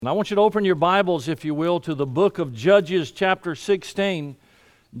And I want you to open your Bibles, if you will, to the book of Judges chapter 16.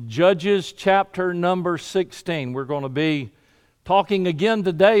 Judges chapter number 16. We're going to be talking again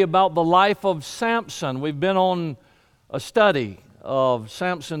today about the life of Samson. We've been on a study of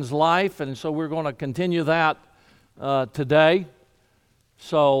Samson's life, and so we're going to continue that today.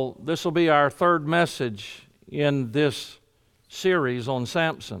 So this will be our third message in this series on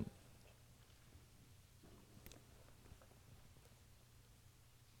Samson.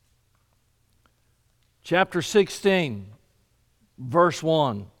 Chapter 16, verse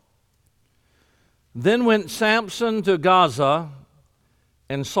 1. Then went Samson to Gaza,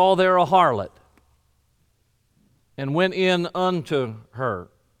 and saw there a harlot, and went in unto her.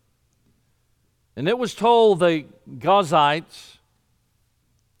 And it was told the Gazites,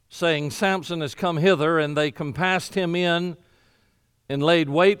 saying, Samson is come hither, and they compassed him in, and laid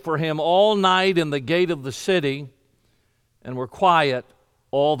wait for him all night in the gate of the city, and were quiet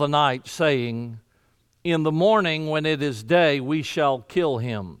all the night, saying, in the morning, when it is day, we shall kill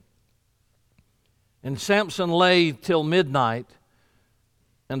him. And Samson lay till midnight,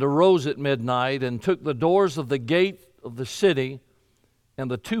 and arose at midnight, and took the doors of the gate of the city, and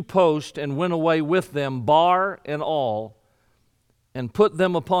the two posts, and went away with them, bar and all, and put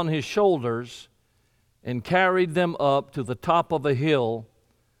them upon his shoulders, and carried them up to the top of a hill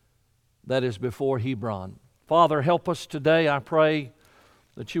that is before Hebron. Father, help us today. I pray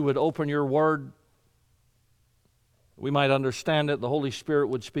that you would open your word, we might understand it, the Holy Spirit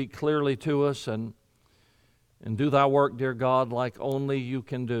would speak clearly to us, and do thy work, dear God, like only you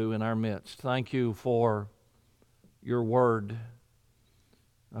can do in our midst. Thank you for your word.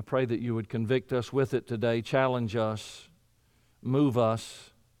 I pray that you would convict us with it today, challenge us, move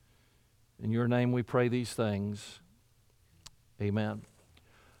us. In your name we pray these things. Amen.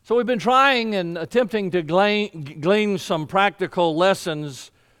 So we've been trying and attempting to glean some practical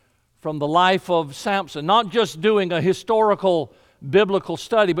lessons from the life of Samson, not just doing a historical biblical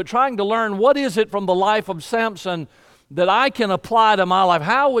study, but trying to learn what is it from the life of Samson that I can apply to my life.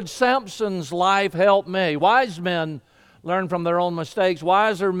 How would Samson's life help me? Wise men learn from their own mistakes.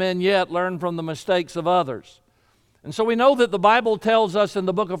 Wiser men yet learn from the mistakes of others. And so we know that the Bible tells us in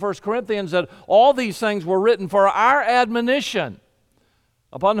the book of 1 Corinthians that all these things were written for our admonition,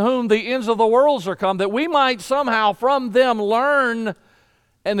 upon whom the ends of the worlds are come, that we might somehow from them learn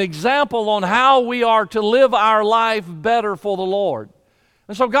an example on how we are to live our life better for the Lord.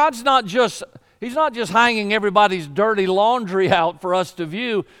 And so God's not just, He's not just hanging everybody's dirty laundry out for us to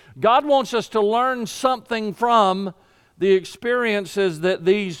view. God wants us to learn something from the experiences that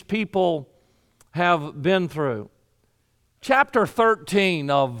these people have been through. Chapter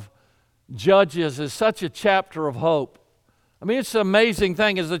 13 of Judges is such a chapter of hope. I mean, it's an amazing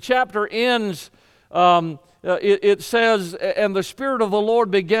thing. As the chapter ends, it says, and the Spirit of the Lord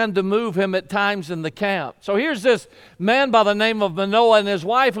began to move him at times in the camp. So here's this man by the name of Manoah and his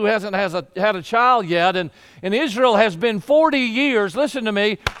wife who hasn't had a child yet. And Israel has been 40 years, listen to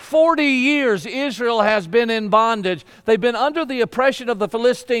me, 40 years Israel has been in bondage. They've been under the oppression of the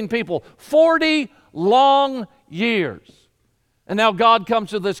Philistine people. 40 long years. And now God comes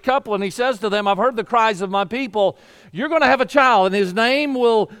to this couple and he says to them, I've heard the cries of my people. You're going to have a child, and his name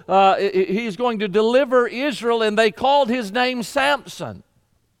he's going to deliver Israel, and they called his name Samson.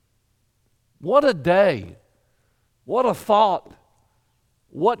 What a day. What a thought.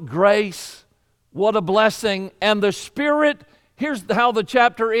 What grace. What a blessing. And the Spirit, here's how the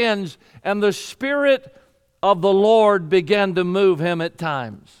chapter ends, and the Spirit of the Lord began to move him at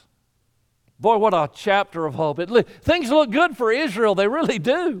times. Boy, what a chapter of hope. Things look good for Israel. They really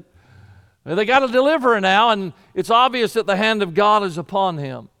do. They got a deliverer now, and it's obvious that the hand of God is upon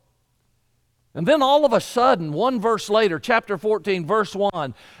him. And then all of a sudden, one verse later, chapter 14, verse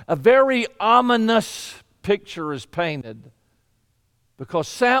 1, a very ominous picture is painted. Because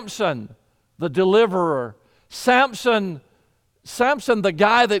Samson, the deliverer, Samson, the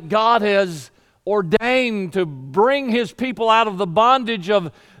guy that God has ordained to bring his people out of the bondage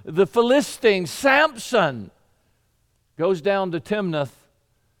of the Philistines, Samson goes down to Timnath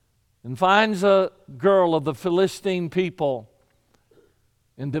and finds a girl of the Philistine people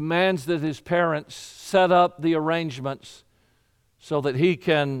and demands that his parents set up the arrangements so that he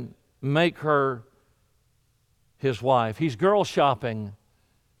can make her his wife. He's girl shopping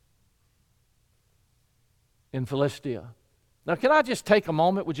in Philistia. Now, can I just take a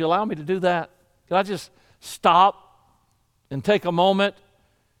moment? Would you allow me to do that? Can I just stop and take a moment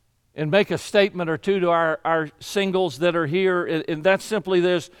and make a statement or two to our singles that are here? And that's simply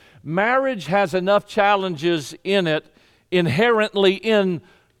this. Marriage has enough challenges in it inherently in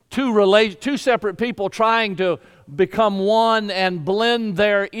two separate people trying to become one and blend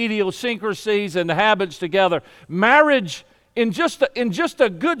their idiosyncrasies and habits together. Marriage, in just a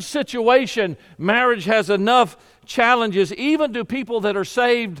good situation, marriage has enough challenges, even to people that are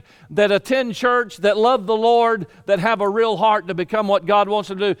saved, that attend church, that love the Lord, that have a real heart to become what God wants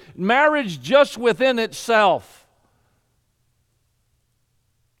them to do. Marriage just within itself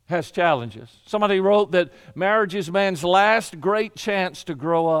has challenges. Somebody wrote that marriage is man's last great chance to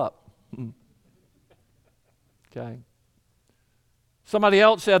grow up. Okay. Somebody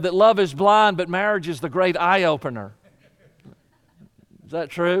else said that love is blind, but marriage is the great eye-opener. Is that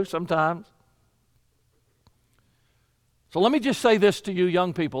true sometimes? So let me just say this to you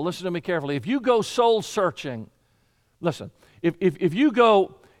young people. Listen to me carefully. If you go soul searching, listen, if you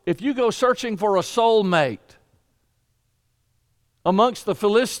go searching for a soulmate amongst the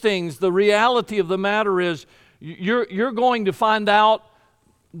Philistines, the reality of the matter is you're going to find out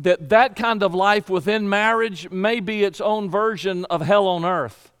that kind of life within marriage may be its own version of hell on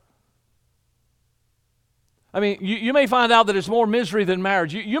earth. I mean, you may find out that it's more misery than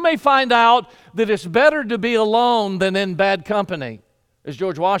marriage. You may find out that it's better to be alone than in bad company, as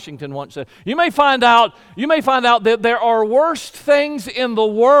George Washington once said. You may find out that there are worse things in the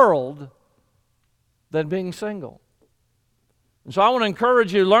world than being single. And so I want to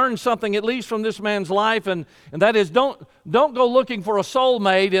encourage you, learn something at least from this man's life, and that is don't go looking for a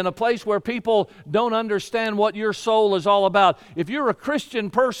soulmate in a place where people don't understand what your soul is all about. If you're a Christian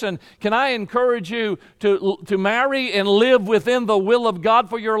person, can I encourage you to marry and live within the will of God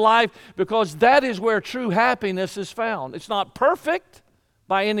for your life, because that is where true happiness is found. It's not perfect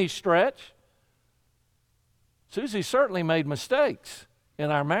by any stretch. Susie certainly made mistakes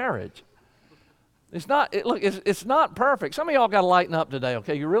in our marriage. It's not perfect. Some of y'all got to lighten up today,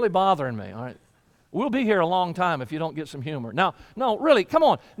 okay? You're really bothering me, all right? We'll be here a long time if you don't get some humor. Now, no, really, come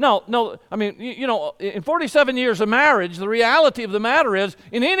on. No, I mean, you know, in 47 years of marriage, the reality of the matter is,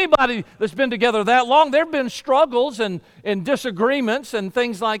 in anybody that's been together that long, there have been struggles and disagreements and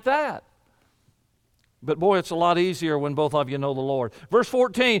things like that. But boy, it's a lot easier when both of you know the Lord. Verse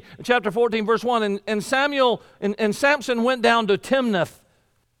 14, chapter 14, verse 1, and Samson went down to Timnath.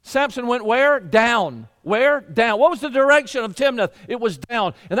 Samson went where? Down. Where? Down. What was the direction of Timnath? It was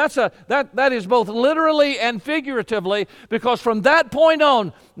down. And that is both literally and figuratively, because from that point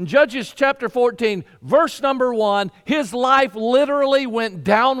on, in Judges chapter 14, verse number 1, his life literally went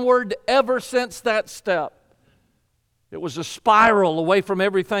downward ever since that step. It was a spiral away from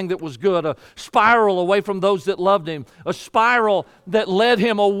everything that was good, a spiral away from those that loved him, a spiral that led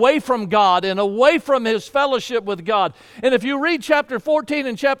him away from God and away from his fellowship with God. And if you read chapter 14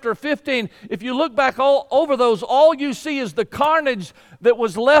 and chapter 15, if you look back over those, all you see is the carnage that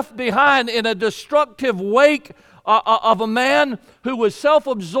was left behind in a destructive wake of a man who was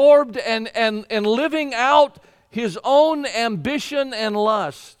self-absorbed and living out his own ambition and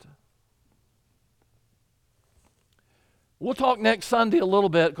lust. We'll talk next Sunday a little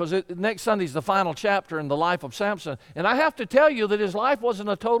bit, because next Sunday is the final chapter in the life of Samson. And I have to tell you that his life wasn't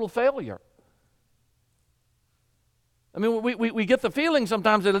a total failure. I mean, we get the feeling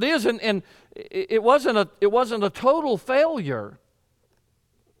sometimes that it is, and it wasn't a total failure.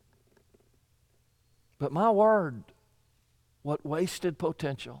 But my word, what wasted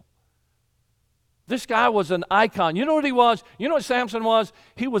potential. This guy was an icon. You know what he was? You know what Samson was?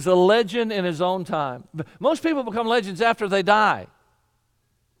 He was a legend in his own time. Most people become legends after they die.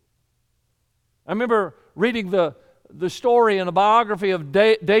 I remember reading the story in a biography of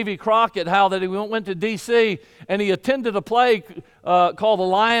Davy Crockett, how that he went to D.C. and he attended a play called The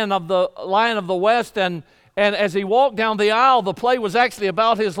Lion of the West, and as he walked down the aisle, the play was actually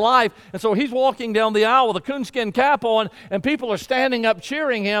about his life. And so he's walking down the aisle with a coonskin cap on, and people are standing up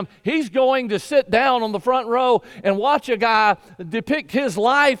cheering him. He's going to sit down on the front row and watch a guy depict his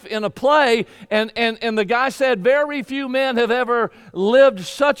life in a play. And the guy said, very few men have ever lived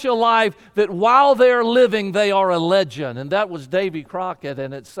such a life that while they're living, they are a legend. And that was Davy Crockett,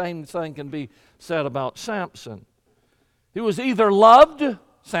 and the same thing can be said about Samson. He was either loved,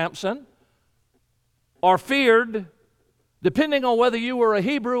 Samson, or feared, depending on whether you were a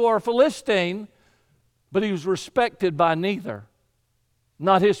Hebrew or a Philistine, but he was respected by neither.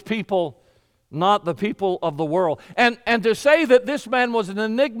 Not his people, not the people of the world. And to say that this man was an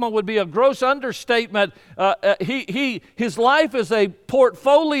enigma would be a gross understatement. His life is a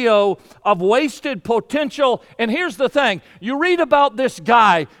portfolio of wasted potential. And here's the thing. You read about this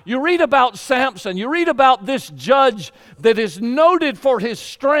guy. You read about Samson. You read about this judge that is noted for his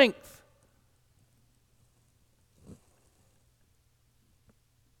strength.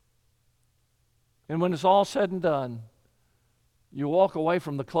 And when it's all said and done, you walk away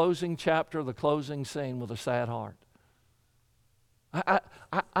from the closing chapter, the closing scene with a sad heart.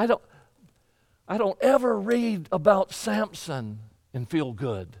 I don't ever read about Samson and feel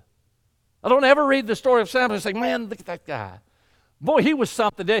good. I don't ever read the story of Samson and say, man, look at that guy. Boy, he was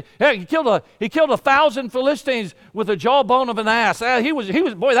something. Hey, he killed 1,000 Philistines with the jawbone of an ass. He was.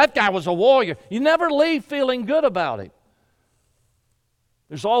 Boy, that guy was a warrior. You never leave feeling good about him.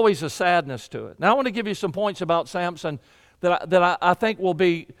 There's always a sadness to it. Now, I want to give you some points about Samson that I think will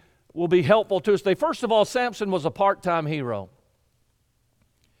be helpful to us today. First of all, Samson was a part-time hero.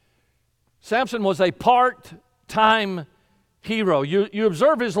 Samson was a part-time hero. You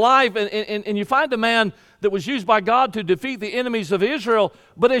observe his life, and you find a man that was used by God to defeat the enemies of Israel.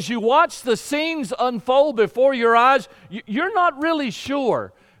 But as you watch the scenes unfold before your eyes, you're not really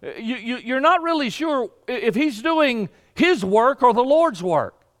sure. You're not really sure if he's doing his work or the Lord's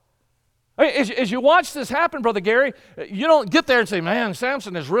work. As you watch this happen, Brother Gary, you don't get there and say, man,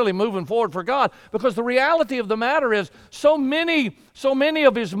 Samson is really moving forward for God. Because the reality of the matter is, so many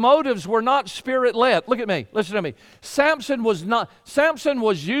of his motives were not Spirit-led. Look at me, listen to me. Samson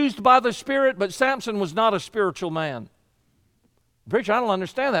was used by the Spirit, but Samson was not a spiritual man. Preacher, I don't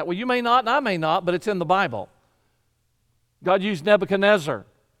understand that. Well, you may not and I may not, but it's in the Bible. God used Nebuchadnezzar.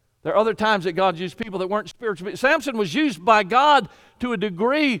 There are other times that God used people that weren't spiritual. Samson was used by God to a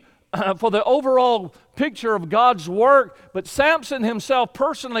degree for the overall picture of God's work, but Samson himself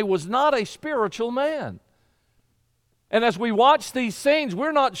personally was not a spiritual man. And as we watch these scenes,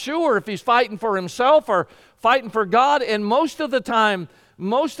 we're not sure if he's fighting for himself or fighting for God, and most of the time,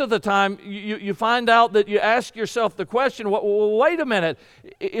 you find out that you ask yourself the question, well, wait a minute,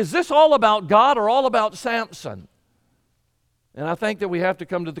 is this all about God or all about Samson? And I think that we have to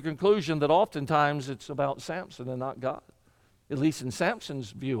come to the conclusion that oftentimes it's about Samson and not God, at least in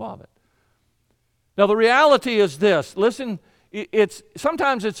Samson's view of it. Now, the reality is this. Listen,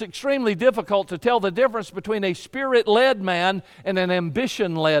 sometimes it's extremely difficult to tell the difference between a Spirit-led man and an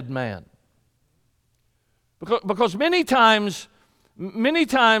ambition-led man. Because many times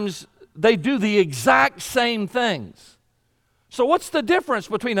they do the exact same things. So what's the difference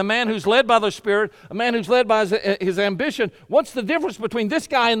between a man who's led by the Spirit, a man who's led by his ambition? What's the difference between this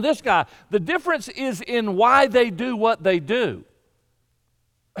guy and this guy? The difference is in why they do what they do.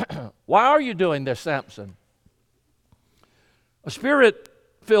 Why are you doing this, Samson? A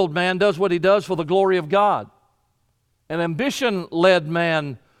Spirit-filled man does what he does for the glory of God. An ambition-led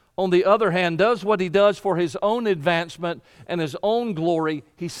man, on the other hand, does what he does for his own advancement and his own glory.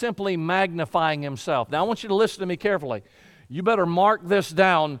 He's simply magnifying himself. Now, I want you to listen to me carefully. You better mark this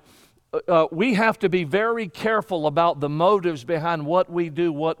down. We have to be very careful about the motives behind what we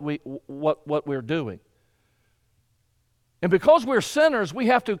do, what we're doing. And because we're sinners, we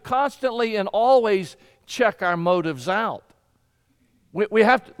have to constantly and always check our motives out. We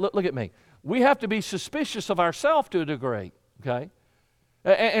have to, look at me. We have to be suspicious of ourselves to a degree, okay?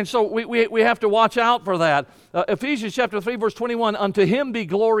 And so we have to watch out for that. Ephesians chapter 3, verse 21, unto him be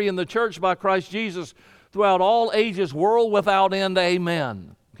glory in the church by Christ Jesus throughout all ages, world without end,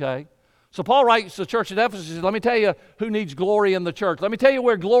 amen. Okay? So Paul writes to the church at Ephesus, let me tell you who needs glory in the church. Let me tell you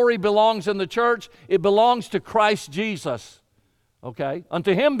where glory belongs in the church. It belongs to Christ Jesus. Okay?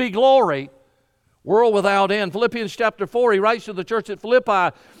 Unto him be glory, world without end. Philippians chapter 4, he writes to the church at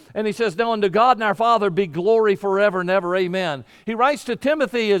Philippi, and he says, now unto God and our Father be glory forever and ever, amen. He writes to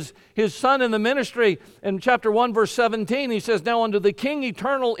Timothy, his son in the ministry, in chapter 1, verse 17, he says, now unto the King,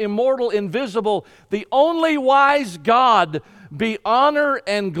 eternal, immortal, invisible, the only wise God, be honor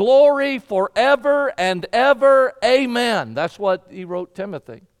and glory forever and ever, amen. That's what he wrote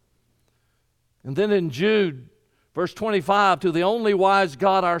Timothy. And then in Jude, verse 25, to the only wise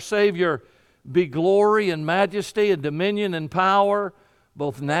God, our Savior, be glory and majesty and dominion and power,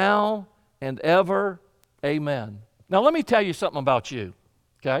 both now and ever, amen. Now let me tell you something about you,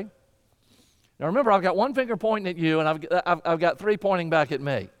 okay? Now remember, I've got one finger pointing at you, and I've got three pointing back at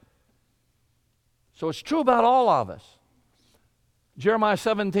me. So it's true about all of us. Jeremiah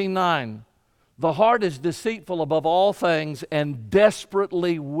 17:9, the heart is deceitful above all things and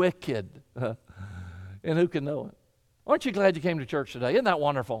desperately wicked. And who can know it? Aren't you glad you came to church today? Isn't that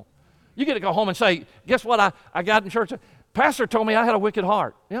wonderful? You get to go home and say, guess what I got in church? Pastor told me I had a wicked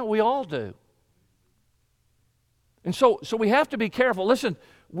heart. Yeah, we all do. And so we have to be careful. Listen,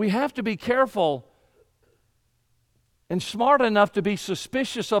 we have to be careful and smart enough to be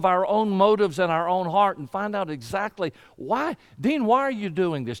suspicious of our own motives and our own heart and find out exactly why. Dean, why are you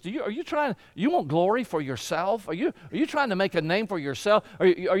doing this? You want glory for yourself? Are you trying to make a name for yourself? Are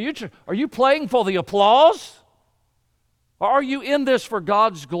you playing for the applause? Or are you in this for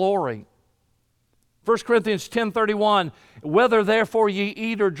God's glory? 1 Corinthians 10:31, whether therefore ye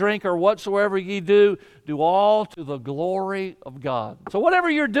eat or drink or whatsoever ye do, do all to the glory of God. So whatever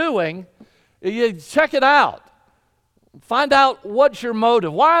you're doing, you check it out. Find out what's your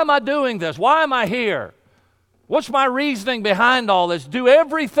motive. Why am I doing this? Why am I here? What's my reasoning behind all this? Do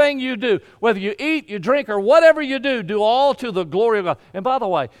everything you do, whether you eat, you drink, or whatever you do all to the glory of God. And by the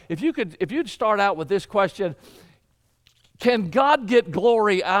way, if you'd start out with this question, can God get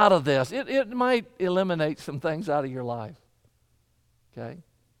glory out of this? It might eliminate some things out of your life. Okay?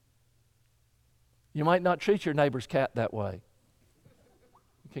 You might not treat your neighbor's cat that way.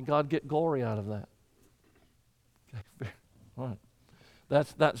 Can God get glory out of that? Okay. All right.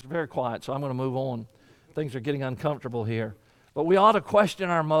 That's very quiet, so I'm going to move on. Things are getting uncomfortable here. But we ought to question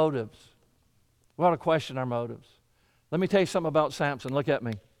our motives. We ought to question our motives. Let me tell you something about Samson. Look at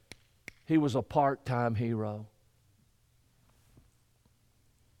me. He was a part-time hero.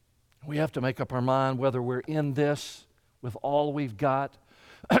 We have to make up our mind whether we're in this with all we've got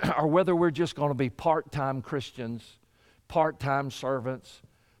or whether we're just going to be part-time Christians, part-time servants,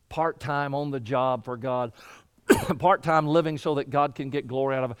 part-time on the job for God, part-time living so that God can get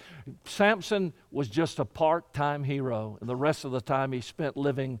glory out of it. Samson was just a part-time hero, and the rest of the time he spent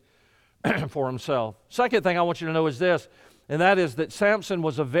living for himself. Second thing I want you to know is this, and that is that Samson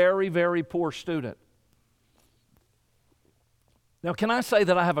was a very, very poor student. Now, can I say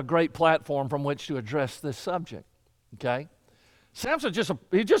that I have a great platform from which to address this subject? Okay? Samson's just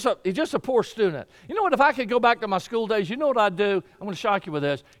a poor student. You know what? If I could go back to my school days, you know what I'd do? I'm going to shock you with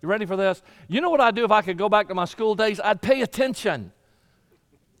this. You ready for this? You know what I'd do if I could go back to my school days? I'd pay attention.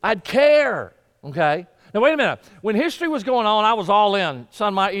 I'd care. Okay? Now, wait a minute. When history was going on, I was all in.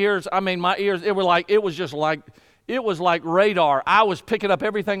 Son, my ears, it was like radar. I was picking up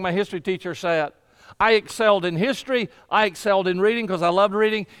everything my history teacher said. I excelled in history, I excelled in reading because I loved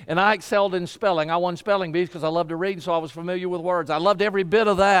reading, and I excelled in spelling. I won spelling bees because I loved to read, and so I was familiar with words. I loved every bit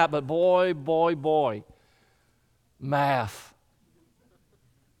of that, but boy, math.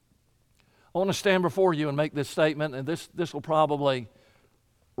 I want to stand before you and make this statement, and this will probably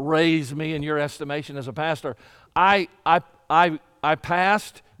raise me in your estimation as a pastor. I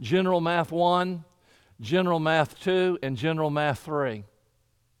passed General Math 1, General Math 2, and General Math 3.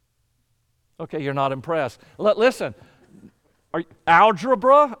 Okay, you're not impressed. Listen,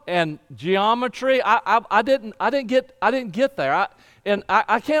 algebra and geometry, I didn't get there.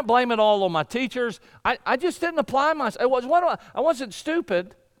 I can't blame it all on my teachers. I just didn't apply myself. I wasn't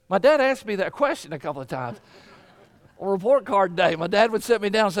stupid. My dad asked me that question a couple of times. On report card day, my dad would sit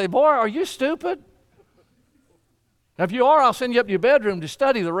me down and say, "Boy, are you stupid? Now, if you are, I'll send you up to your bedroom to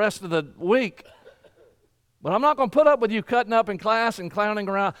study the rest of the week. But I'm not going to put up with you cutting up in class and clowning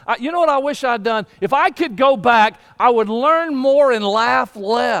around." You know what I wish I'd done? If I could go back, I would learn more and laugh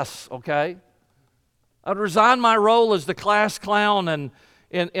less, okay? I'd resign my role as the class clown and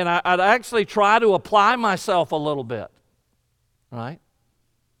I'd actually try to apply myself a little bit, right?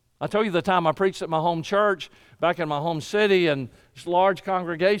 I told you the time I preached at my home church back in my home city, and this large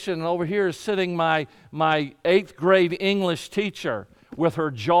congregation, and over here is sitting my 8th grade English teacher with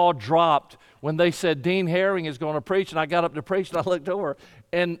her jaw dropped when they said Dean Herring is going to preach, and I got up to preach, and I looked over,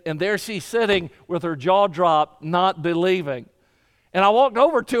 and there she's sitting with her jaw dropped, not believing. And I walked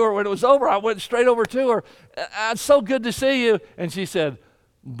over to her when it was over. I went straight over to her. "It's so good to see you." And she said,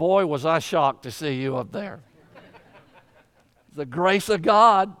 "Boy, was I shocked to see you up there." The grace of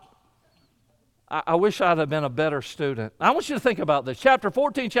God. I wish I'd have been a better student. I want you to think about this. Chapter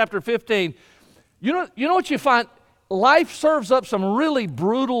 14, chapter 15. You know what you find? Life serves up some really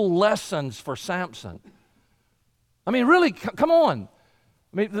brutal lessons for Samson. I mean, really, come on.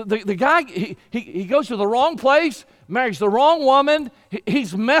 I mean, the guy, he goes to the wrong place, marries the wrong woman.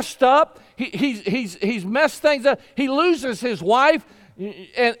 He's messed up. He's messed things up. He loses his wife,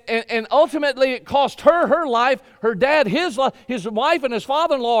 and ultimately it cost her life, her dad his life, his wife and his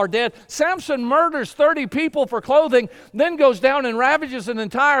father-in-law are dead. Samson murders 30 people for clothing, then goes down and ravages an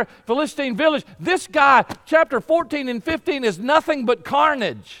entire Philistine village. This guy, chapter 14 and 15, is nothing but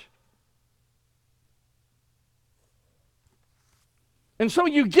carnage. And so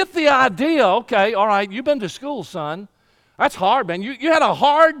you get the idea, okay, all right, you've been to school, son. That's hard, man. You had a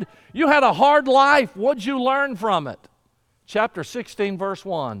hard life. What'd you learn from it? Chapter 16, verse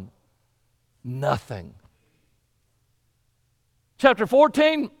 1, nothing. Chapter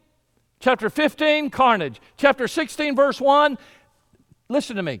 14, chapter 15, carnage. Chapter 16, verse 1,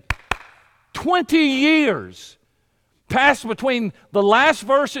 listen to me, 20 years passed between the last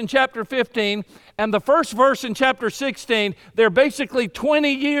verse in chapter 15 and the first verse in chapter 16. They're basically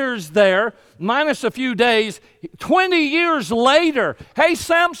 20 years there, minus a few days. 20 years later, hey,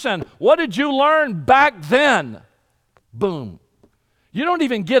 Samson, what did you learn back then? Boom. You don't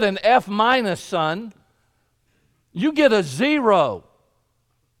even get an F minus, son. You get a 0.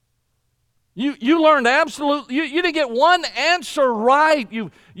 You learned absolutely, you didn't get one answer right.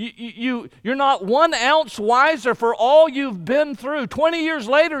 You're not 1 ounce wiser for all you've been through. 20 years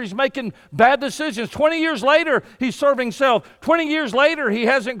later, he's making bad decisions. 20 years later, he's serving self. 20 years later, he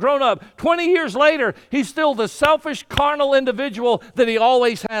hasn't grown up. 20 years later, he's still the selfish, carnal individual that he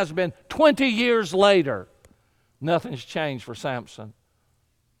always has been. 20 years later, nothing's changed for Samson.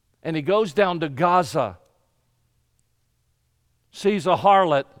 And he goes down to Gaza, sees a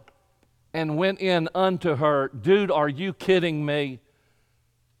harlot, and went in unto her. Dude, are you kidding me?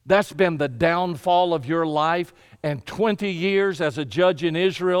 That's been the downfall of your life, and 20 years as a judge in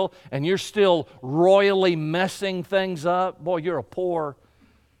Israel, and you're still royally messing things up. Boy, you're a poor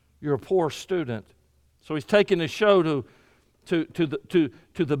student. So he's taking the show to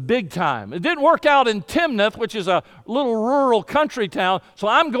the big time. It didn't work out in Timnath, which is a little rural country town, so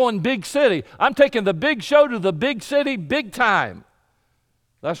I'm going big city. I'm taking the big show to the big city, big time.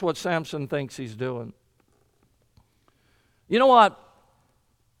 That's what Samson thinks he's doing. You know what?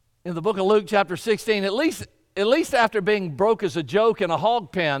 In the book of Luke chapter 16, at least after being broke as a joke in a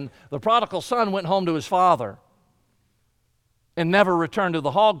hog pen, the prodigal son went home to his father and never returned to the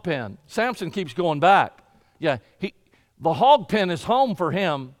hog pen. Samson keeps going back. Yeah, the hog pen is home for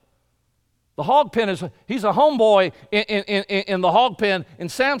him. The hog pen he's a homeboy in the hog pen in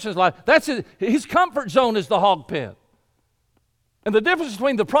Samson's life. That's his comfort zone is the hog pen. And the difference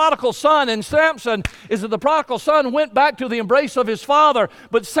between the prodigal son and Samson is that the prodigal son went back to the embrace of his father,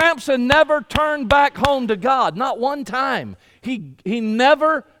 but Samson never turned back home to God, not one time. He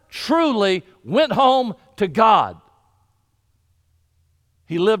never truly went home to God.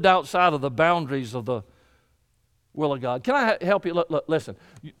 He lived outside of the boundaries of the will of God. Can I help you? Look, listen.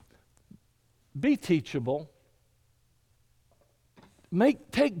 Be teachable.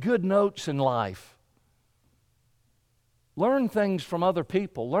 Take good notes in life. Learn things from other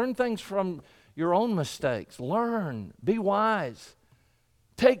people. Learn things from your own mistakes. Learn. Be wise.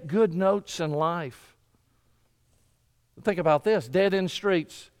 Take good notes in life. Think about this. Dead-end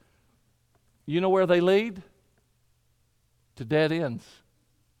streets. You know where they lead? To dead ends.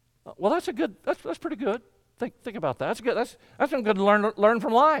 Well, that's pretty good. Think about that. That's good. That's something good to learn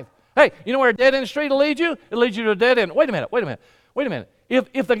from life. Hey, you know where a dead-end street will lead you? It'll lead you to a dead end. Wait a minute.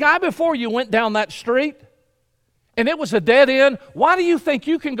 If the guy before you went down that street, and it was a dead end, why do you think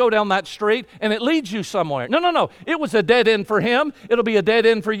you can go down that street and it leads you somewhere? No. It was a dead end for him. It'll be a dead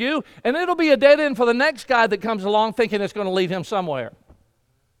end for you. And it'll be a dead end for the next guy that comes along thinking it's going to lead him somewhere.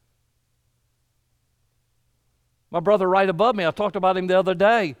 My brother right above me, I talked about him the other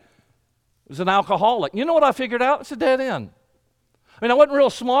day, was an alcoholic. You know what I figured out? It's a dead end. I mean, I wasn't real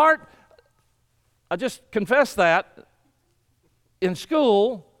smart. I just confessed that in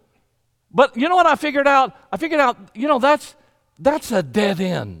school. But you know what I figured out? That's a dead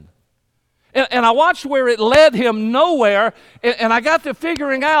end. And I watched where it led him nowhere, and I got to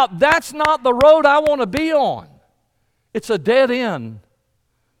figuring out that's not the road I want to be on. It's a dead end.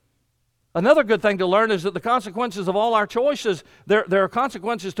 Another good thing to learn is that the consequences of all our choices, there are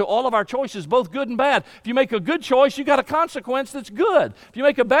consequences to all of our choices, both good and bad. If you make a good choice, you got a consequence that's good. If you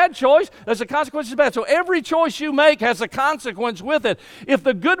make a bad choice, there's a consequence that's bad. So every choice you make has a consequence with it. If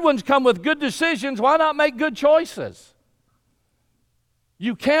the good ones come with good decisions, why not make good choices?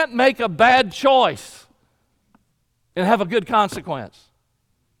 You can't make a bad choice and have a good consequence.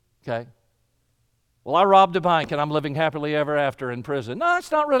 Okay? Well, I robbed a bank and I'm living happily ever after in prison. No,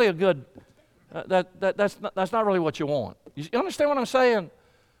 that's not really a good, that's not really what you want. You understand what I'm saying?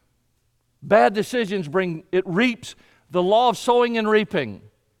 Bad decisions reaps the law of sowing and reaping.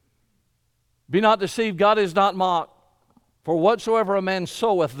 Be not deceived, God is not mocked. For whatsoever a man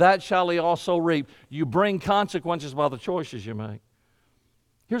soweth, that shall he also reap. You bring consequences by the choices you make.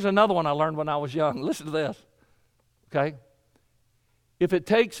 Here's another one I learned when I was young. Listen to this, okay? If it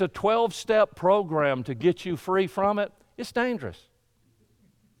takes a 12-step program to get you free from it, it's dangerous.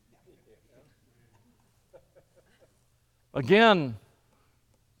 Again,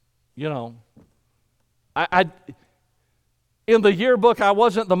 I in the yearbook, I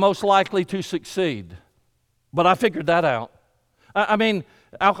wasn't the most likely to succeed, but I figured that out. I mean,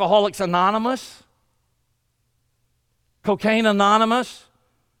 Alcoholics Anonymous, Cocaine Anonymous.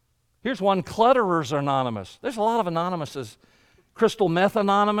 Here's one, Clutterers Anonymous. There's a lot of anonymouses. Crystal Meth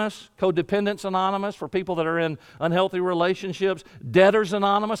Anonymous, Codependence Anonymous for people that are in unhealthy relationships, Debtors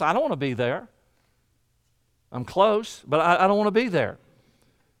Anonymous. I don't want to be there. I'm close, but I don't want to be there.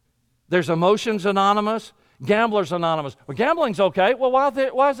 There's Emotions Anonymous, Gamblers Anonymous. Well, gambling's okay. Well, why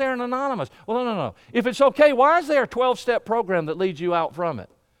is there an anonymous? Well, no. If it's okay, why is there a 12-step program that leads you out from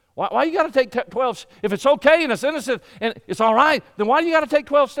it? Why you got to take 12? If it's okay and it's innocent and it's all right, then why do you got to take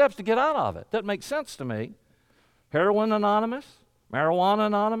 12 steps to get out of it? Doesn't make sense to me. Heroin Anonymous, Marijuana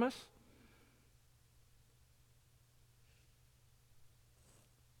Anonymous.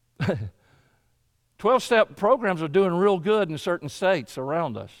 – 12-step programs are doing real good in certain states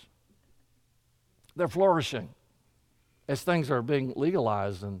around us. They're flourishing as things are being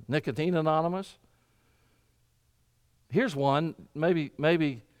legalized. And Nicotine Anonymous. Here's one,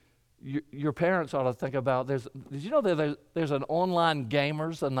 maybe your parents ought to think about. Did you know that there's an Online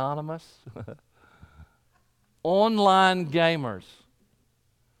Gamers Anonymous? Online gamers.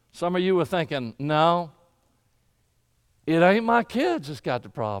 Some of you were thinking, no, it ain't my kids that's got the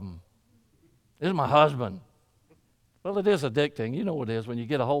problem. It's my husband. Well, it is addicting. You know what it is when you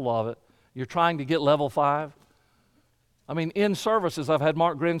get a hold of it. You're trying to get level 5. I mean, in services, I've had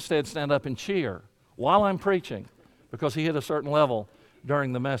Mark Grinstead stand up and cheer while I'm preaching because he hit a certain level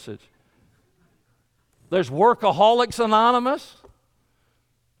during the message. There's Workaholics Anonymous.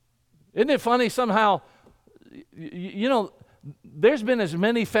 Isn't it funny somehow, you know, there's been as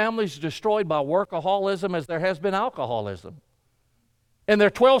many families destroyed by workaholism as there has been alcoholism. And there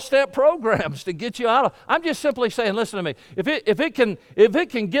are 12-step programs to get you out of. I'm just simply saying, listen to me. If it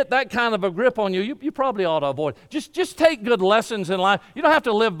can get that kind of a grip on you, you probably ought to avoid it. Just take good lessons in life. You don't have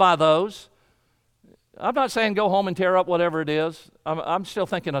to live by those. I'm not saying go home and tear up whatever it is. I'm still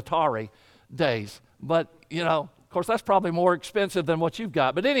thinking Atari days. But, you know, of course, that's probably more expensive than what you've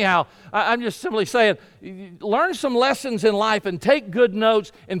got. But anyhow, I'm just simply saying, learn some lessons in life and take good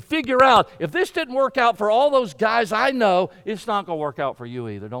notes and figure out, if this didn't work out for all those guys I know, it's not going to work out for you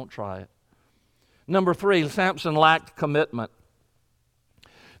either. Don't try it. Number 3, Samson lacked commitment.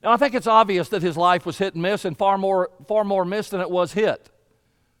 Now, I think it's obvious that his life was hit and miss, and far more miss than it was hit.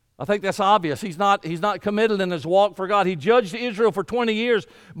 I think that's obvious. He's not committed in his walk for God. He judged Israel for 20 years,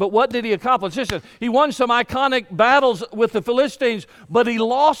 but what did he accomplish? Listen, he won some iconic battles with the Philistines, but he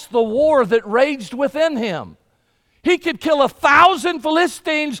lost the war that raged within him. He could kill 1,000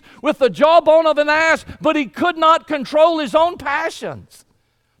 Philistines with the jawbone of an ass, but he could not control his own passions.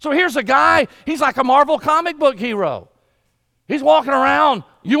 So here's a guy, he's like a Marvel comic book hero. He's walking around,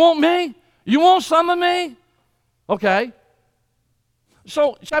 you want me? You want some of me? Okay.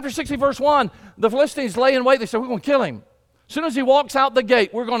 So, chapter 60, verse 1, the Philistines lay in wait. They said, we're going to kill him. As soon as he walks out the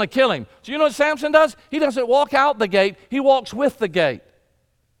gate, we're going to kill him. So you know what Samson does? He doesn't walk out the gate. He walks with the gate.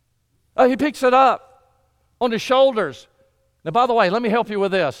 He picks it up on his shoulders. Now, by the way, let me help you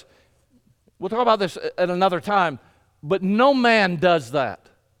with this. We'll talk about this at another time. But no man does that.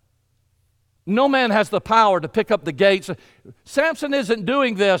 No man has the power to pick up the gates. Samson isn't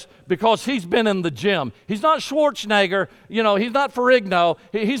doing this because he's been in the gym. He's not Schwarzenegger, you know, he's not Ferrigno.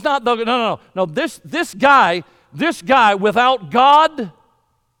 He's not the, no. This guy without God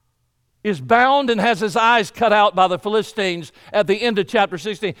is bound and has his eyes cut out by the Philistines at the end of chapter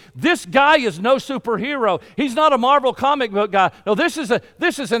 16. This guy is no superhero. He's not a Marvel comic book guy. No, this is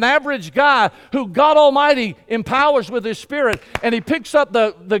an average guy who God Almighty empowers with His Spirit, and he picks up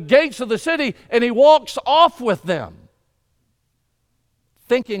the gates of the city and he walks off with them,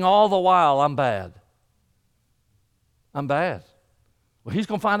 thinking all the while, I'm bad. I'm bad. Well, he's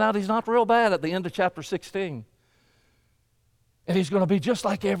going to find out he's not real bad at the end of chapter 16. And he's going to be just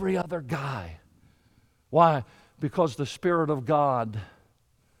like every other guy. Why? Because the Spirit of God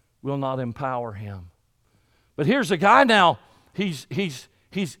will not empower him. But here's a guy now, he's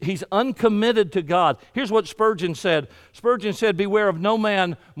uncommitted to God. Here's what Spurgeon said. Spurgeon said, beware of no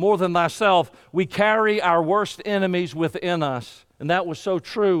man more than thyself. We carry our worst enemies within us. And that was so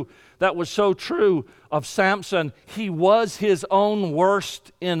true. That was so true of Samson. He was his own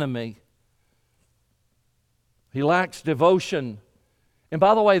worst enemy. He lacks devotion. And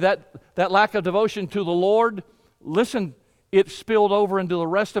by the way, that lack of devotion to the Lord, listen, it spilled over into the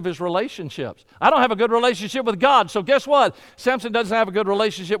rest of his relationships. I don't have a good relationship with God, so guess what? Samson doesn't have a good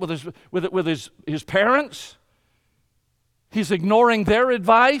relationship with his parents. He's ignoring their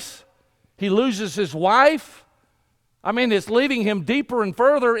advice. He loses his wife. I mean, it's leading him deeper and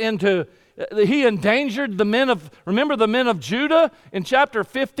further into... He endangered the men of Judah in chapter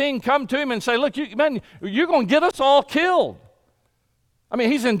 15 come to him and say, look, you're going to get us all killed. I mean,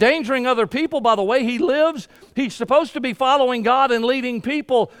 he's endangering other people by the way he lives. He's supposed to be following God and leading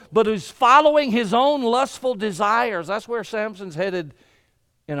people, but he's following his own lustful desires. That's where Samson's headed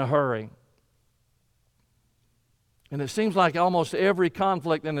in a hurry. And it seems like almost every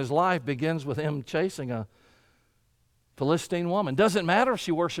conflict in his life begins with him chasing a Philistine woman. Doesn't matter if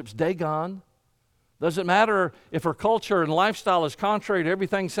she worships Dagon. Doesn't matter if her culture and lifestyle is contrary to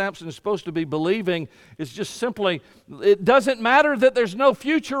everything Samson is supposed to be believing. It's just simply, it doesn't matter that there's no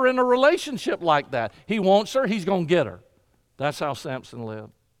future in a relationship like that. He wants her, he's going to get her. That's how Samson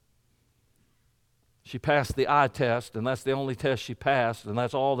lived. She passed the eye test, and that's the only test she passed, and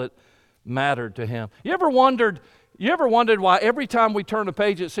that's all that mattered to him. You ever wondered why every time we turn a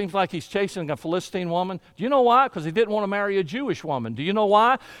page it seems like he's chasing a Philistine woman? Do you know why? Because he didn't want to marry a Jewish woman. Do you know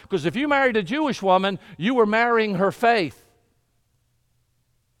why? Because if you married a Jewish woman, you were marrying her faith.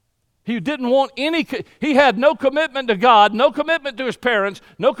 He didn't want he had no commitment to God, no commitment to his parents,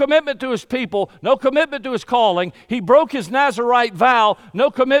 no commitment to his people, no commitment to his calling. He broke his Nazirite vow, no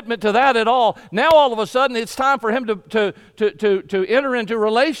commitment to that at all. Now all of a sudden it's time for him to enter into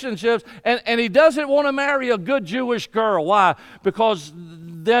relationships, and he doesn't want to marry a good Jewish girl. Why? Because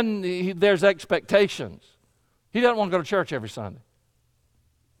then there's expectations. He doesn't want to go to church every Sunday.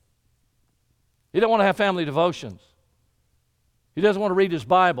 He doesn't want to have family devotions. He doesn't want to read his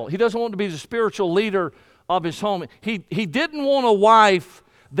Bible. He doesn't want to be the spiritual leader of his home. He didn't want a wife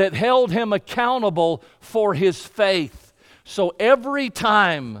that held him accountable for his faith. So every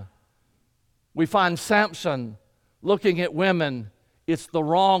time we find Samson looking at women, it's the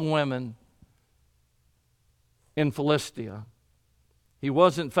wrong women in Philistia. He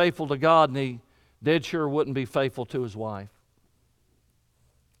wasn't faithful to God, and he dead sure wouldn't be faithful to his wife.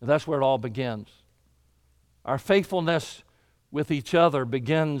 And that's where it all begins. Our faithfulness with each other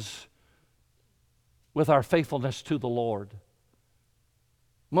begins with our faithfulness to the Lord.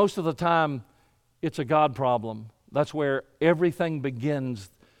 Most of the time, it's a God problem. That's where everything begins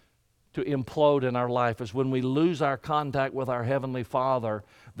to implode in our life, is when we lose our contact with our Heavenly Father,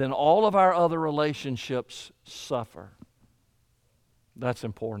 then all of our other relationships suffer. That's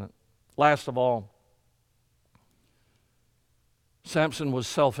important. Last of all, Samson was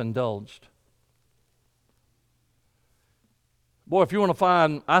self-indulged. Boy, if you want to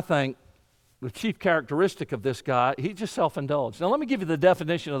find, I think, the chief characteristic of this guy, he's just self-indulged. Now, let me give you the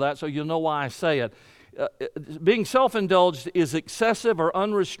definition of that so you'll know why I say it. Being self-indulged is excessive or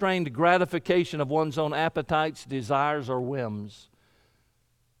unrestrained gratification of one's own appetites, desires, or whims.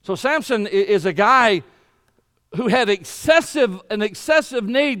 So Samson is a guy who had an excessive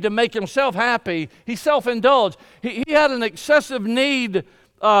need to make himself happy. He self-indulged. He had an excessive need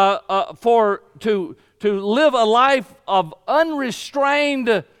to live a life of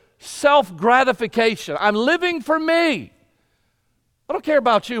unrestrained self-gratification. I'm living for me. I don't care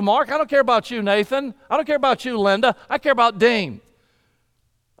about you, Mark. I don't care about you, Nathan. I don't care about you, Linda. I care about Dean.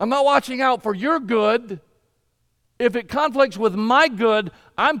 I'm not watching out for your good. If it conflicts with my good,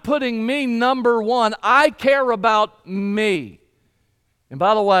 I'm putting me number one. I care about me. And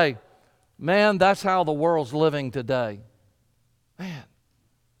by the way, man, that's how the world's living today. Man,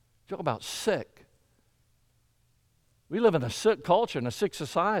 talk about sick. We live in a sick culture, in a sick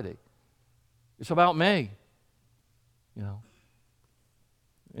society. It's about me, you know.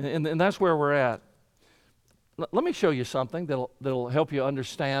 And that's where we're at. Let me show you something that'll help you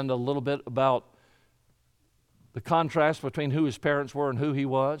understand a little bit about the contrast between who his parents were and who he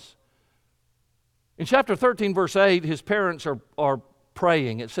was. In chapter 13, verse 8, his parents are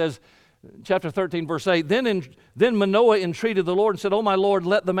praying. It says, chapter 13, verse 8, Then Manoah entreated the Lord and said, O my Lord,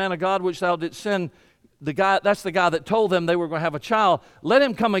 let the man of God which thou didst send, that's the guy that told them they were going to have a child, let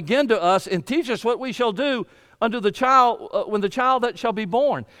him come again to us and teach us what we shall do unto the child when the child that shall be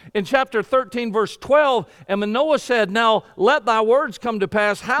born. In chapter 13, verse 12, and Manoah said, Now let thy words come to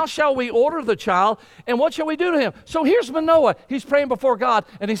pass. How shall we order the child, and what shall we do to him? So here's Manoah. He's praying before God,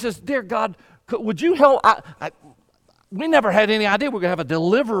 and he says, Dear God, would you help? We never had any idea we were going to have a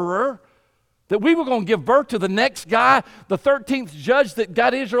deliverer, that we were going to give birth to the next guy, the 13th judge that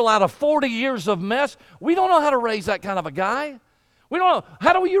got Israel out of 40 years of mess. We don't know how to raise that kind of a guy. We don't know.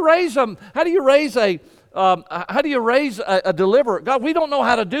 How do you raise him? How do you raise a deliverer? God, we don't know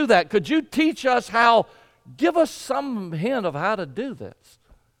how to do that. Could you teach us how? Give us some hint of how to do this.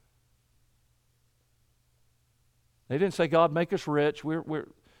 They didn't say, God, make us rich.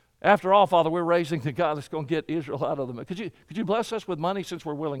 After all, Father, we're raising the God that's going to get Israel out of them. Could you bless us with money since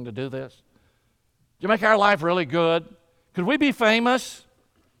we're willing to do this? Could you make our life really good? Could we be famous?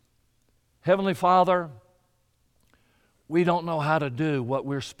 Heavenly Father, we don't know how to do what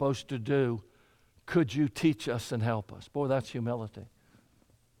we're supposed to do. Could you teach us and help us? Boy, that's humility.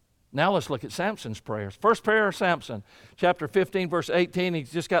 Now let's look at Samson's prayers. First prayer of Samson, chapter 15, verse 18. He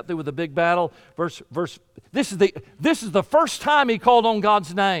just got through with the big battle. This is the first time he called on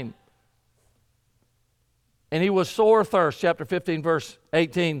God's name. And he was sore thirst, chapter 15, verse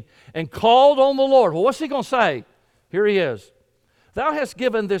 18, and called on the Lord. Well, what's he going to say? Here he is. Thou hast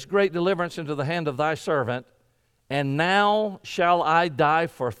given this great deliverance into the hand of thy servant, and now shall I die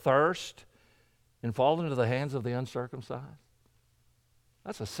for thirst and fall into the hands of the uncircumcised?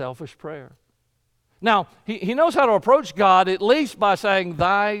 That's a selfish prayer. Now, he knows how to approach God, at least by saying,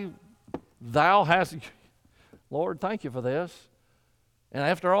 thou hast, Lord, thank you for this. And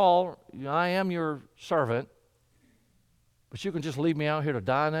after all, I am your servant, but you can just leave me out here to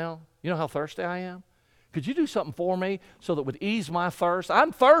die now? You know how thirsty I am? Could you do something for me so that would ease my thirst?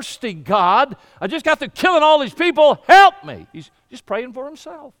 I'm thirsty, God. I just got through killing all these people. Help me. He's just praying for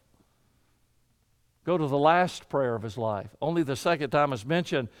himself. Go to the last prayer of his life. Only the second time is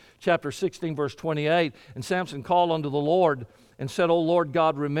mentioned, chapter 16, verse 28. And Samson called unto the Lord and said, O Lord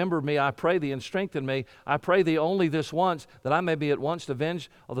God, remember me, I pray thee, and strengthen me. I pray thee only this once, that I may be at once avenged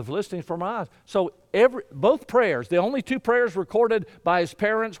of the Philistines from my eyes. So both prayers, the only two prayers recorded by his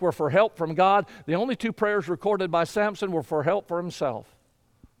parents were for help from God. The only two prayers recorded by Samson were for help for himself.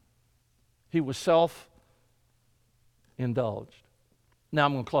 He was self-indulged. Now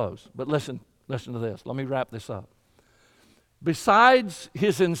I'm going to close, but listen to this. Let me wrap this up. Besides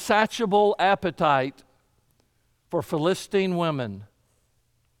his insatiable appetite for Philistine women,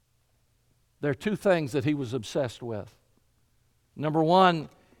 there are two things that he was obsessed with. Number one,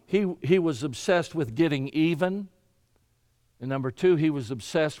 he was obsessed with getting even. And number two, he was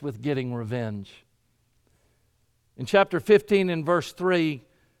obsessed with getting revenge. In chapter 15 and verse 3,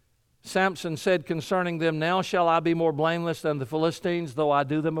 Samson said concerning them, now shall I be more blameless than the Philistines, though I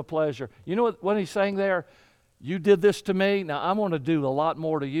do them a pleasure. You know what he's saying there? You did this to me, now I'm going to do a lot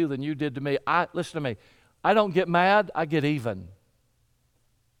more to you than you did to me. Listen to me. I don't get mad, I get even.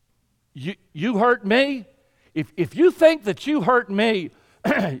 You hurt me? If you think that you hurt me,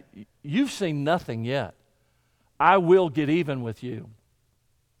 you've seen nothing yet. I will get even with you.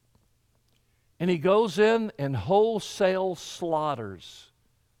 And he goes in and wholesale slaughters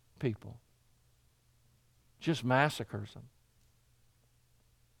people. Just massacres them.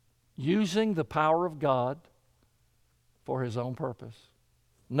 Using the power of God for his own purpose.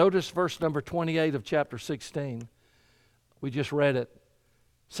 Notice verse number 28 of chapter 16. We just read it.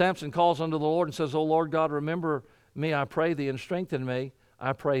 Samson calls unto the Lord and says, O Lord God, remember me, I pray thee, and strengthen me,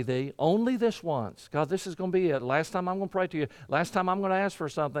 I pray thee, only this once. God, this is going to be it. Last time I'm going to pray to you. Last time I'm going to ask for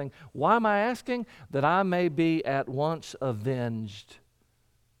something. Why am I asking? That I may be at once avenged.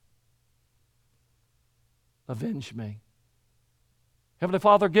 Avenge me. Heavenly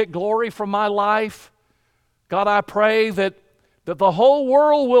Father, get glory from my life. God, I pray that the whole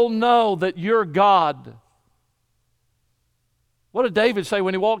world will know that you're God. What did David say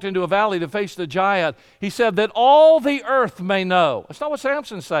when he walked into a valley to face the giant? He said that all the earth may know. That's not what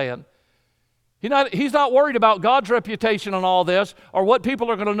Samson's saying. He's not worried about God's reputation on all this or what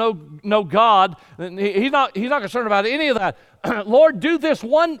people are going to know God. He's not concerned about any of that. Lord, do this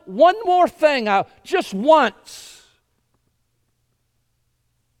one more thing, just once.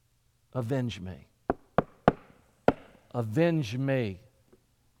 Avenge me. Avenge me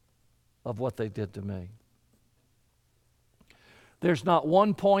of what they did to me. There's not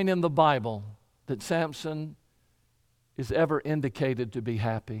one point in the Bible that Samson is ever indicated to be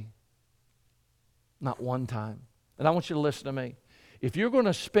happy. Not one time. And I want you to listen to me. If you're going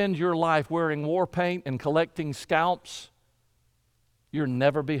to spend your life wearing war paint and collecting scalps, you'll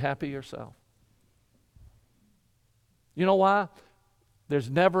never be happy yourself. You know why?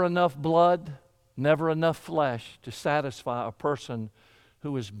 There's never enough blood, never enough flesh to satisfy a person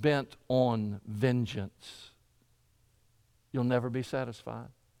who is bent on vengeance. You'll never be satisfied.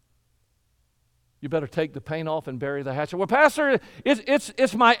 You better take the paint off and bury the hatchet. Well, Pastor,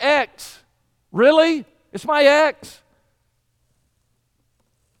 it's my ex. Really? It's my ex.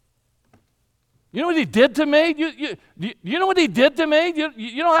 You know what he did to me? You know what he did to me?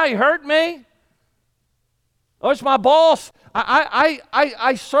 You know how he hurt me? Oh, it's my boss.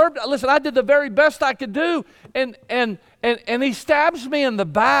 I served. Listen, I did the very best I could do, and he stabs me in the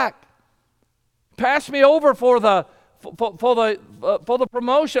back. Passed me over for the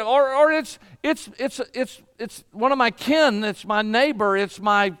promotion, or it's one of my kin. It's my neighbor. It's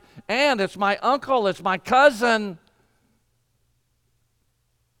my aunt. It's my uncle. It's my cousin.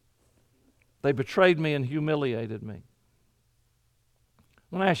 They betrayed me and humiliated me. I'm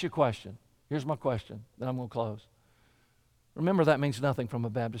going to ask you a question. Here's my question, then I'm going to close. Remember, that means nothing from a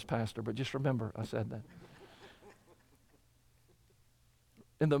Baptist pastor, but just remember I said that.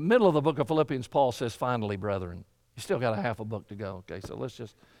 In the middle of the book of Philippians, Paul says, finally, brethren. You still got a half a book to go. Okay, so let's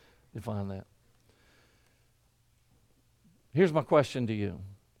just define that. Here's my question to you.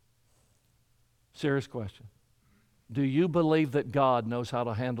 Serious question. Do you believe that God knows how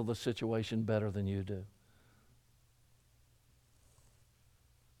to handle the situation better than you do?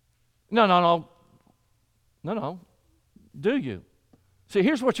 No. Do you? See,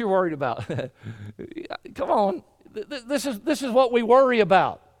 here's what you're worried about. Come on. This is what we worry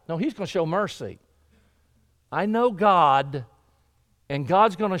about. No, He's going to show mercy. I know God, and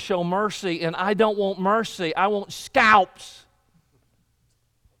God's going to show mercy, and I don't want mercy. I want scalps.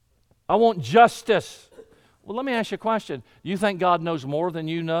 I want justice. Well, let me ask you a question. You think God knows more than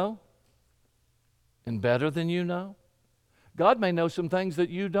you know? And better than you know? God may know some things that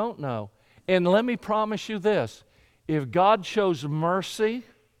you don't know. And let me promise you this. If God shows mercy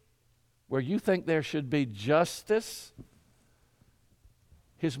where you think there should be justice,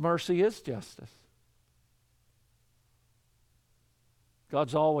 His mercy is justice.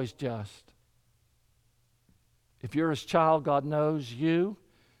 God's always just. If you're His child, God knows you.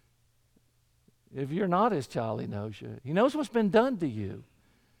 If you're not His child, He knows you. He knows what's been done to you.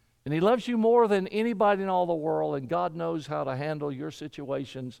 And He loves you more than anybody in all the world, and God knows how to handle your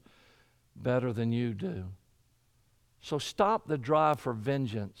situations better than you do. So stop the drive for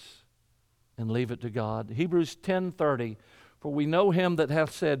vengeance and leave it to God. Hebrews 10:30, for we know Him that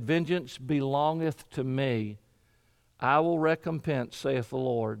hath said, vengeance belongeth to me. I will recompense, saith the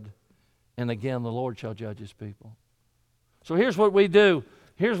Lord. And again, the Lord shall judge His people. So here's what we do.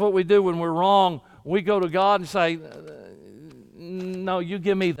 Here's what we do when we're wrong. We go to God and say, no, you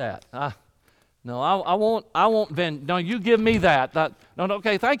give me that. I won't vengeance. No, you give me that. No,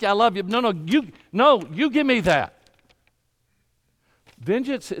 okay, thank you, I love you. No, you give me that.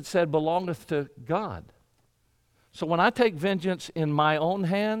 Vengeance, it said, belongeth to God. So when I take vengeance in my own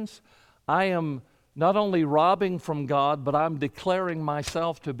hands, I am not only robbing from God, but I'm declaring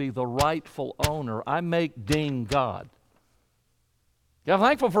myself to be the rightful owner. I make Dean God. Yeah, I'm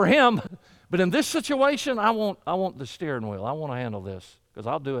thankful for him, but in this situation, I want the steering wheel. I want to handle this because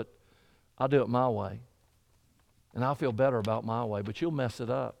I'll do it my way. And I'll feel better about my way, but you'll mess it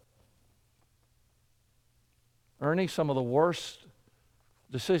up. Ernie, some of the worst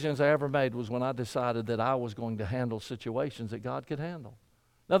decisions I ever made was when I decided that I was going to handle situations that God could handle.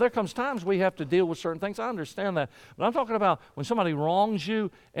 Now, there comes times we have to deal with certain things. I understand that. But I'm talking about when somebody wrongs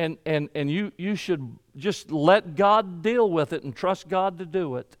you and you should just let God deal with it and trust God to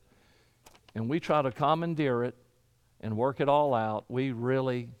do it. And we try to commandeer it and work it all out. We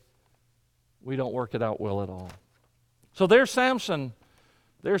don't work it out well at all. So there's Samson.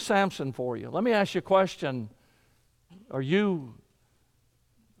 There's Samson for you. Let me ask you a question. Are you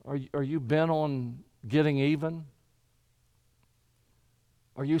bent on getting even?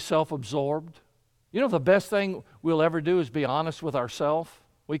 Are you self-absorbed? You know, the best thing we'll ever do is be honest with ourselves.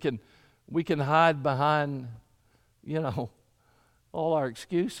 We can hide behind, all our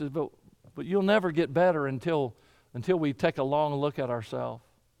excuses, but you'll never get better until we take a long look at ourselves.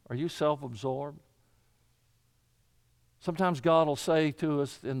 Are you self-absorbed? Sometimes God will say to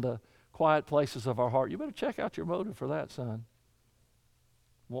us in the quiet places of our heart, you better check out your motive for that, son.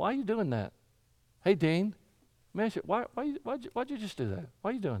 Why are you doing that? Hey, Dean, let me ask you, why'd you just do that?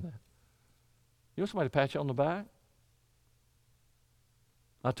 Why are you doing that? You want somebody to pat you on the back?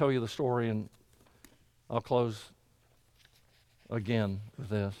 I'll tell you the story and I'll close again with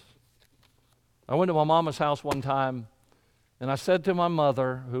this. I went to my mama's house one time and I said to my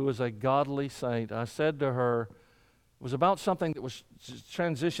mother, who was a godly saint, I said to her, it was about something that was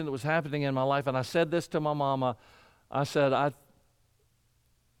transition that was happening in my life, and I said this to my mama. I said, I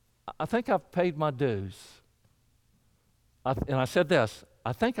think I've paid my dues. And I said this,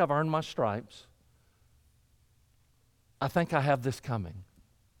 I think I've earned my stripes. I think I have this coming.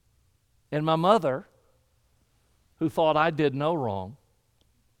 And my mother, who thought I did no wrong,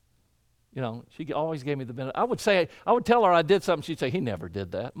 she always gave me the benefit. I would tell her I did something, she'd say, he never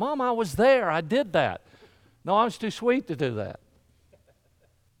did that. Mom, I was there, I did that. No, I was too sweet to do that.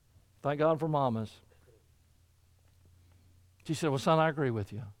 Thank God for mamas. She said, well, son, I agree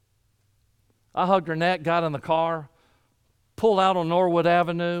with you. I hugged her neck, got in the car, pulled out on Norwood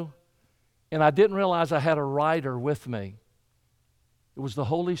Avenue, and I didn't realize I had a rider with me. It was the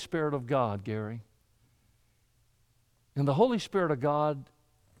Holy Spirit of God, Gary. And the Holy Spirit of God,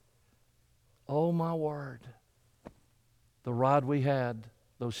 oh my word, the ride we had,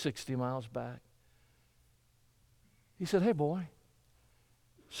 those 60 miles back. He said, hey boy,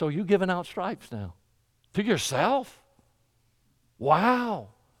 so you giving out stripes now? To yourself? Wow.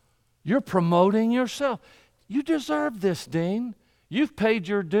 You're promoting yourself. You deserve this, Dean. You've paid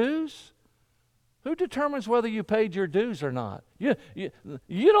your dues. Who determines whether you paid your dues or not? You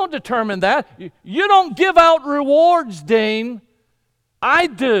don't determine that. You don't give out rewards, Dean. I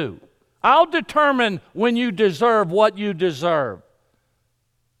do. I'll determine when you deserve what you deserve.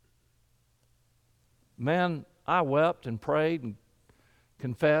 Man, I wept and prayed and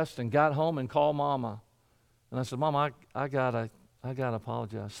confessed and got home and called Mama. And I said, Mama, I gotta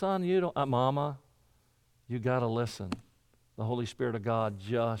apologize. Son, you don't, Mama, you gotta listen. The Holy Spirit of God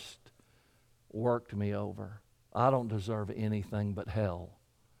just worked me over. I don't deserve anything but hell.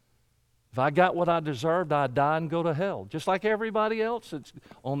 If I got what I deserved, I'd die and go to hell, just like everybody else that's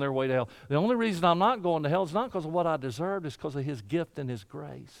on their way to hell. The only reason I'm not going to hell is not because of what I deserved, it's because of His gift and His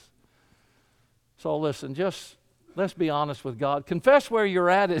grace. So listen, just let's be honest with God. Confess where you're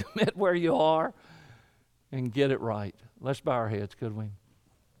at, admit where you are, and get it right. Let's bow our heads, could we?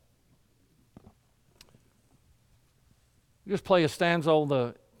 Just play a stanza on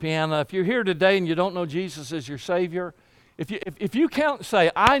the piano. If you're here today and you don't know Jesus as your Savior, if you count and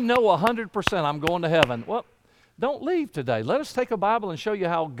say, I know 100% I'm going to heaven, well, don't leave today. Let us take a Bible and show you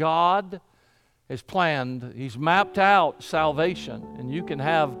how God has planned. He's mapped out salvation, and you can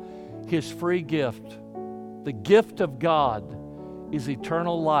have His free gift. The gift of God is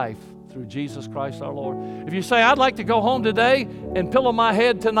eternal life through Jesus Christ our Lord. If you say, I'd like to go home today and pillow my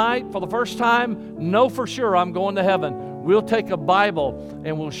head tonight for the first time, know for sure I'm going to heaven. We'll take a Bible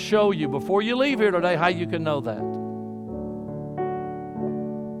and we'll show you before you leave here today how you can know that.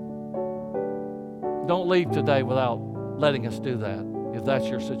 Don't leave today without letting us do that, if that's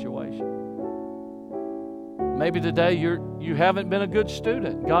your situation. Maybe today you haven't been a good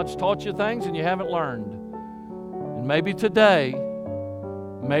student. God's taught you things and you haven't learned. And maybe today,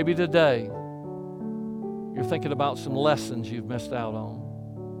 you're thinking about some lessons you've missed out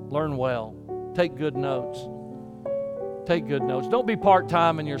on. Learn well. Take good notes. Take good notes. Don't be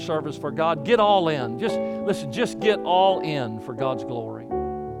part-time in your service for God. Get all in. Just get all in for God's glory.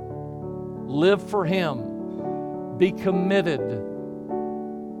 Live for Him. Be committed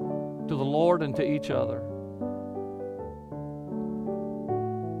to the Lord and to each other.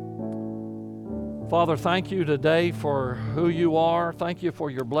 Father, thank you today for who you are. Thank you for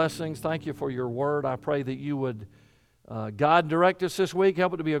your blessings. Thank you for your word. I pray that you would guide and direct us this week.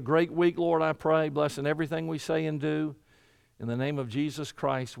 Help it to be a great week, Lord, I pray. Blessing everything we say and do. In the name of Jesus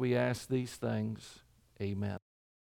Christ, we ask these things. Amen.